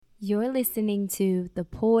You're listening to the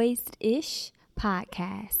Poised-ish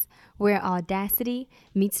podcast, where audacity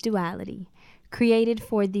meets duality, created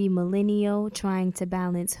for the millennial trying to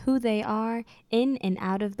balance who they are in and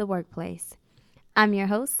out of the workplace. I'm your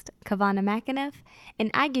host, Kavana McAnuff,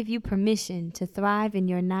 and I give you permission to thrive in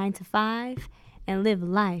your 9 to 5 and live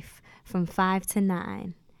life from 5 to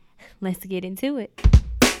 9. Let's get into it.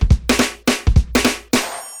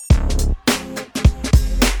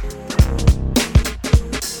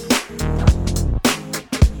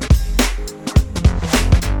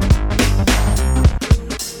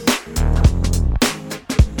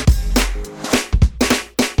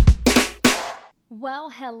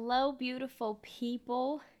 Well, hello, beautiful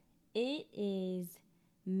people. It is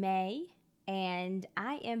May, and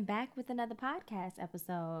I am back with another podcast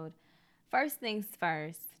episode. First things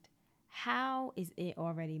first, how is it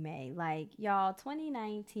already May? Like, y'all,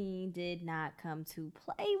 2019 did not come to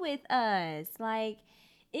play with us. Like,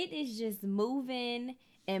 it is just moving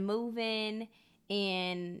and moving,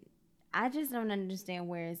 and I just don't understand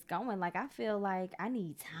where it's going. Like, I feel like I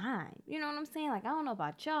need time. You know what I'm saying? Like, I don't know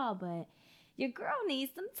about y'all, but your girl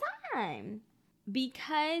needs some time.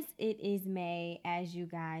 Because it is May, as you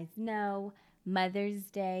guys know, Mother's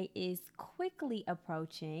Day is quickly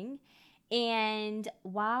approaching. And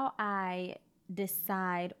while I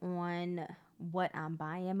decide on what I'm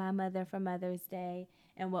buying my mother for Mother's Day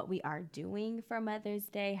and what we are doing for Mother's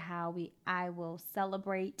Day, I will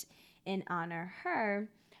celebrate and honor her,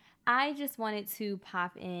 I just wanted to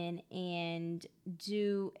pop in and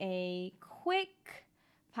do a quick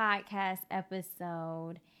podcast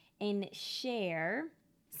episode and share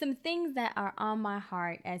some things that are on my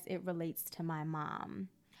heart as it relates to my mom.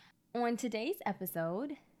 On today's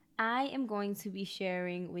episode, I am going to be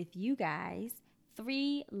sharing with you guys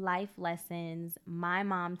 3 life lessons my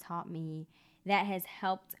mom taught me that has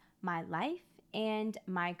helped my life and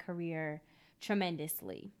my career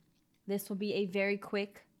tremendously. This will be a very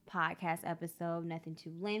quick podcast episode, nothing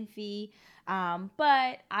too lengthy,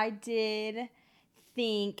 but I did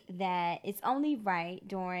think that it's only right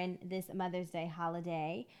during this Mother's Day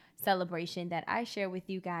holiday celebration that I share with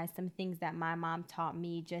you guys some things that my mom taught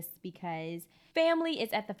me, just because family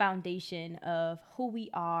is at the foundation of who we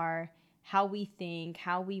are, how we think,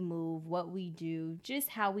 how we move, what we do, just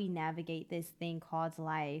how we navigate this thing called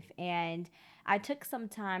life. And I took some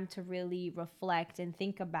time to really reflect and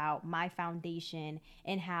think about my foundation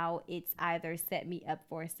and how it's either set me up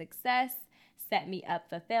for success, set me up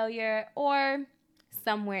for failure, or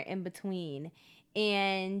somewhere in between.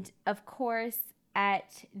 And of course,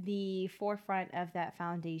 at the forefront of that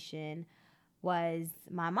foundation was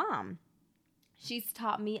my mom. She's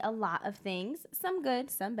taught me a lot of things, some good,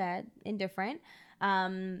 some bad, indifferent.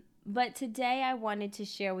 But today I wanted to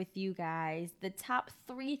share with you guys the top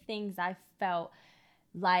 3 things I felt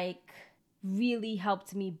like really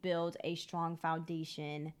helped me build a strong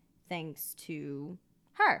foundation thanks to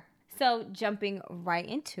her. So jumping right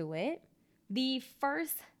into it, the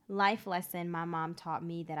first life lesson my mom taught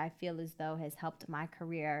me that I feel as though has helped my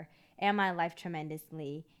career and my life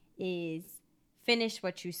tremendously is finish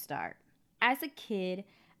what you start. As a kid,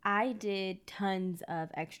 I did tons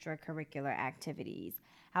of extracurricular activities.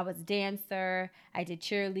 I was a dancer, I did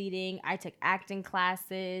cheerleading, I took acting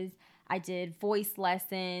classes, I did voice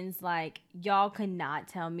lessons. Like, y'all could not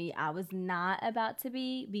tell me I was not about to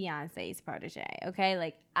be Beyonce's protege, okay?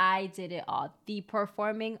 Like, I did it all. The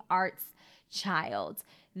performing arts child.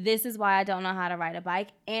 This is why I don't know how to ride a bike,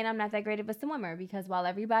 and I'm not that great of a swimmer, because while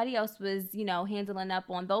everybody else was, handling up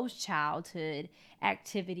on those childhood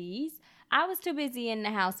activities, I was too busy in the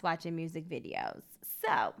house watching music videos.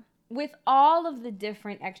 So, with all of the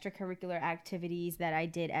different extracurricular activities that I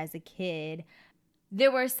did as a kid,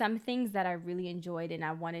 there were some things that I really enjoyed and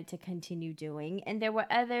I wanted to continue doing, and there were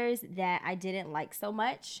others that I didn't like so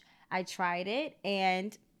much. I tried it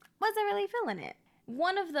and wasn't really feeling it.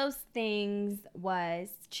 One of those things was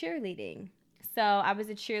cheerleading. So I was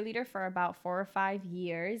a cheerleader for about 4 or 5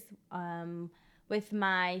 years with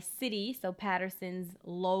my city, so Patterson's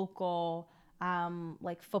local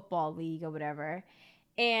like football league or whatever.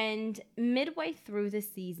 And midway through the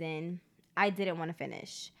season, I didn't want to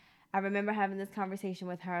finish. I remember having this conversation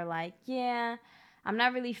with her like, yeah, I'm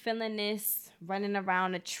not really feeling this running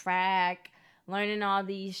around a track, learning all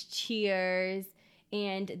these cheers.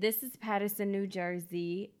 And this is Patterson, New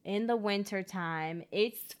Jersey in the winter time.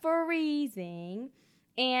 It's freezing.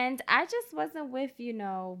 And I just wasn't with,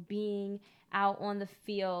 being out on the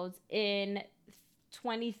field in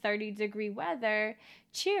 20, 30 degree weather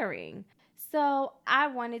cheering. So I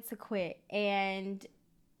wanted to quit. And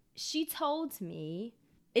she told me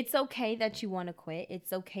It's okay that you want to quit.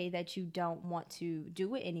 It's okay that you don't want to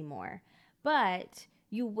do it anymore. But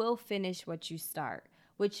you will finish what you start,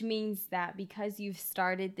 which means that because you've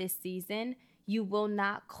started this season, you will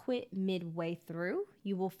not quit midway through.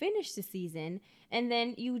 You will finish the season and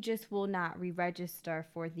then you just will not re register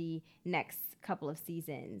for the next couple of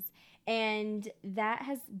seasons. And that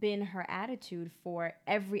has been her attitude for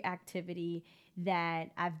every activity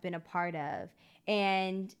that I've been a part of.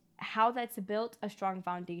 And how that's built a strong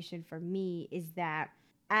foundation for me is that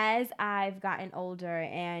as I've gotten older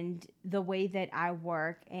and the way that I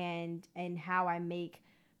work and how I make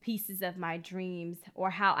pieces of my dreams, or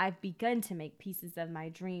how I've begun to make pieces of my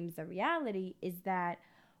dreams a reality, is that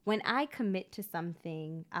when I commit to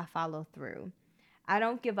something, I follow through. I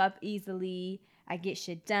don't give up easily. I get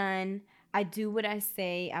shit done. I do what I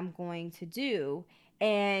say I'm going to do.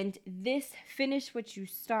 And this finish what you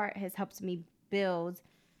start has helped me build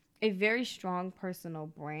a very strong personal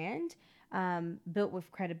brand, built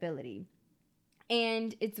with credibility.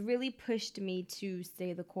 And it's really pushed me to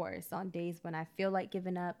stay the course on days when I feel like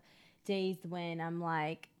giving up, days when I'm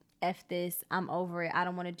like, F this, I'm over it, I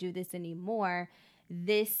don't want to do this anymore.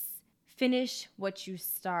 This finish what you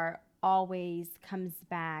start always comes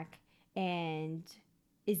back and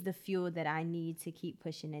is the fuel that I need to keep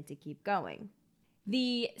pushing and to keep going.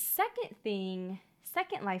 The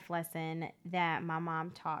second life lesson that my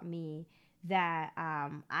mom taught me that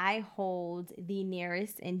I hold the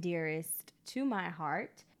nearest and dearest to my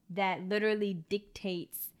heart, that literally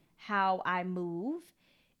dictates how I move,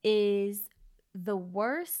 is the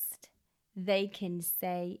worst they can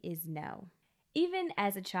say is no. Even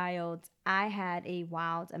as a child, I had a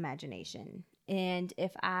wild imagination. And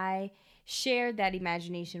if I shared that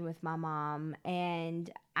imagination with my mom and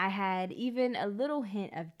I had even a little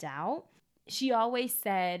hint of doubt, she always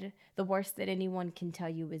said the worst that anyone can tell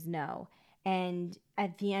you is no. And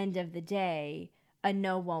at the end of the day, a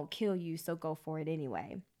no won't kill you, so go for it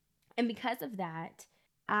anyway. And because of that,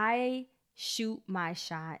 I shoot my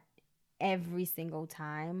shot every single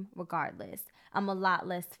time, regardless. I'm a lot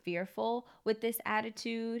less fearful with this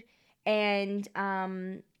attitude. And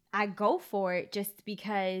I go for it just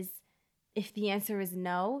because if the answer is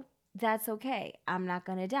no, that's okay. I'm not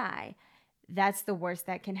going to die. That's the worst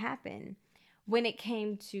that can happen. When it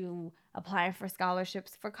came to applying for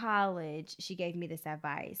scholarships for college, she gave me this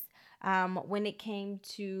advice. When it came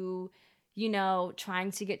to,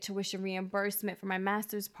 trying to get tuition reimbursement for my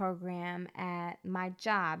master's program at my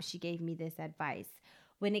job, she gave me this advice.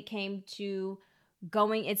 When it came to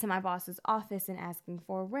going into my boss's office and asking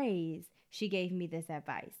for a raise, she gave me this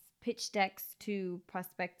advice. Pitch decks to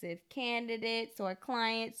prospective candidates or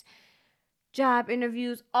clients, job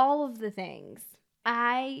interviews, all of the things.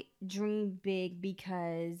 I dream big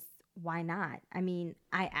because why not? I mean,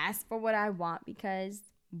 I ask for what I want because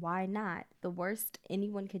why not? The worst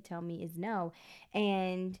anyone could tell me is no.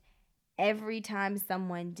 And every time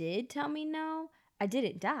someone did tell me no, I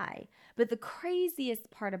didn't die. But the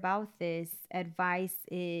craziest part about this advice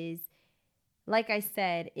is, like I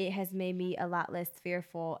said, it has made me a lot less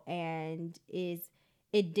fearful and it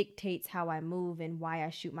dictates how I move and why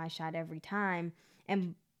I shoot my shot every time.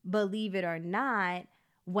 And believe it or not,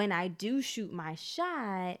 when I do shoot my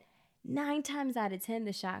shot, 9 times out of 10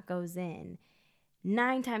 the shot goes in.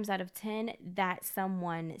 9 times out of 10 that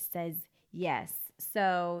someone says yes.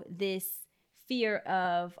 So this fear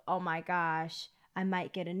of, oh my gosh, I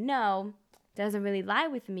might get a no, doesn't really lie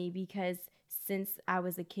with me, because since I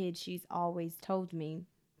was a kid, she's always told me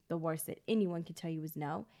the worst that anyone can tell you is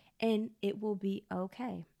no, and it will be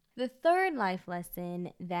okay. The third life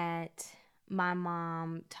lesson that my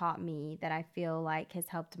mom taught me that I feel like has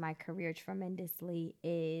helped my career tremendously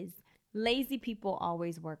is lazy people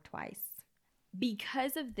always work twice.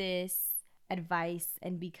 Because of this advice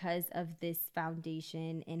and because of this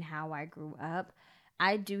foundation in how I grew up,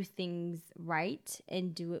 I do things right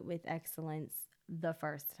and do it with excellence the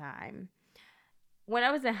first time. When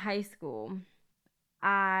I was in high school,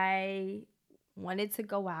 I wanted to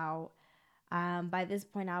go out. By this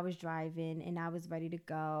point, I was driving and I was ready to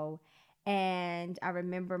go. And I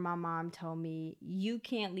remember my mom told me, you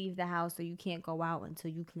can't leave the house or you can't go out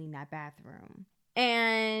until you clean that bathroom.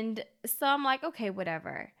 And so I'm like, okay,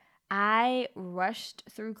 whatever. I rushed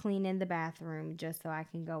through cleaning the bathroom just so I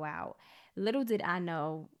can go out. Little did I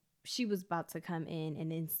know she was about to come in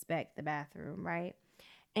and inspect the bathroom, right?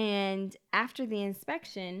 And after the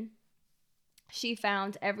inspection, she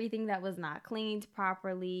found everything that was not cleaned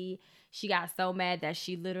properly. She got so mad that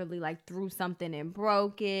she literally like threw something and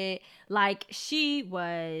broke it. Like, she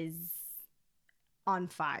was on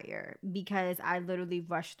fire because I literally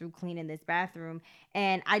rushed through cleaning this bathroom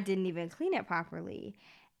and I didn't even clean it properly.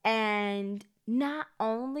 And not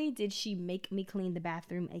only did she make me clean the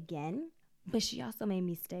bathroom again, but she also made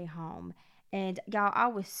me stay home. And y'all, I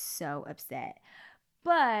was so upset.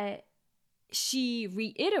 But she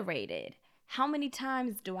reiterated, how many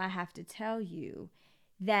times do I have to tell you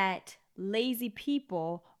that lazy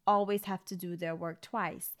people always have to do their work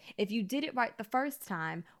twice? If you did it right the first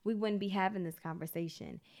time, we wouldn't be having this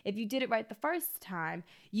conversation. If you did it right the first time,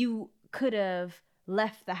 you could have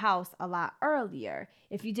left the house a lot earlier.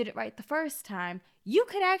 If you did it right the first time, you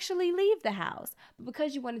could actually leave the house. But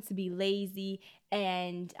because you wanted to be lazy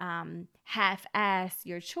and half-ass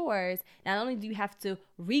your chores, not only do you have to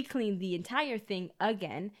re-clean the entire thing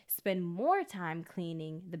again, spend more time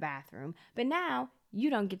cleaning the bathroom, but now you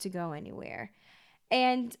don't get to go anywhere.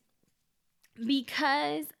 And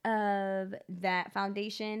because of that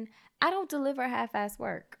foundation, I don't deliver half-ass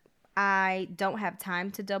work. I don't have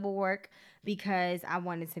time to double work because I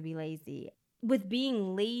wanted to be lazy. With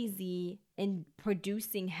being lazy and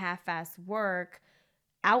producing half-ass work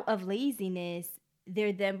out of laziness,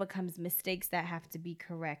 there then becomes mistakes that have to be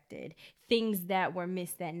corrected, things that were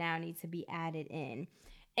missed that now need to be added in.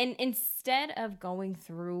 And instead of going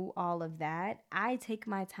through all of that, I take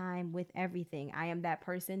my time with everything. I am that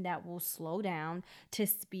person that will slow down to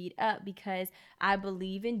speed up because I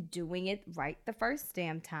believe in doing it right the first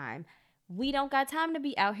damn time. We don't got time to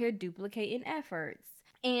be out here duplicating efforts.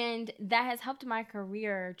 And that has helped my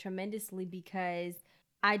career tremendously because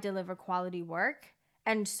I deliver quality work.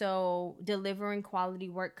 And so delivering quality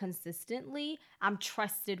work consistently, I'm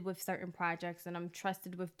trusted with certain projects and I'm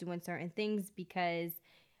trusted with doing certain things because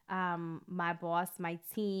my boss, my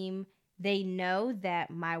team, they know that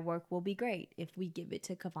my work will be great. If we give it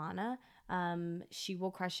to Kavana, she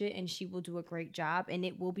will crush it and she will do a great job and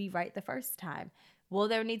it will be right the first time. Will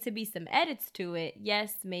there need to be some edits to it?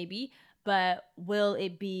 Yes, maybe. But will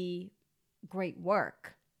it be great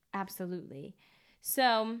work? Absolutely.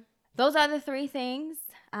 So those are the three things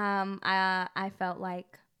I felt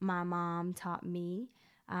like my mom taught me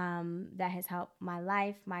that has helped my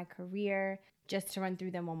life, my career. Just to run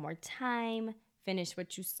through them one more time. Finish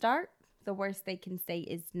what you start. The worst they can say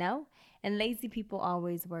is no. And lazy people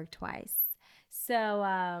always work twice. So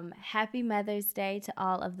happy Mother's Day to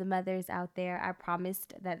all of the mothers out there. I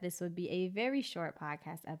promised that this would be a very short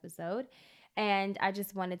podcast episode. And I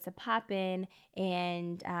just wanted to pop in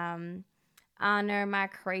and honor my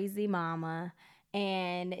crazy mama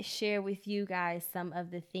and share with you guys some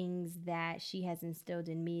of the things that she has instilled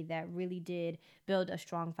in me that really did build a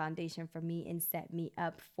strong foundation for me and set me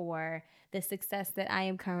up for the success that I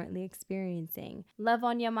am currently experiencing. Love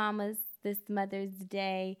on your mamas this Mother's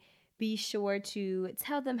Day. Be sure to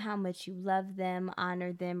tell them how much you love them,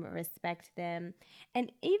 honor them, respect them,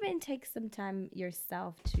 and even take some time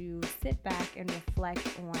yourself to sit back and reflect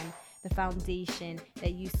on the foundation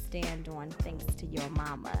that you stand on thanks to your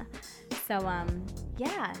mama. So,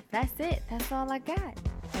 yeah, that's it. That's all I got.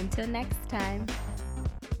 Until next time.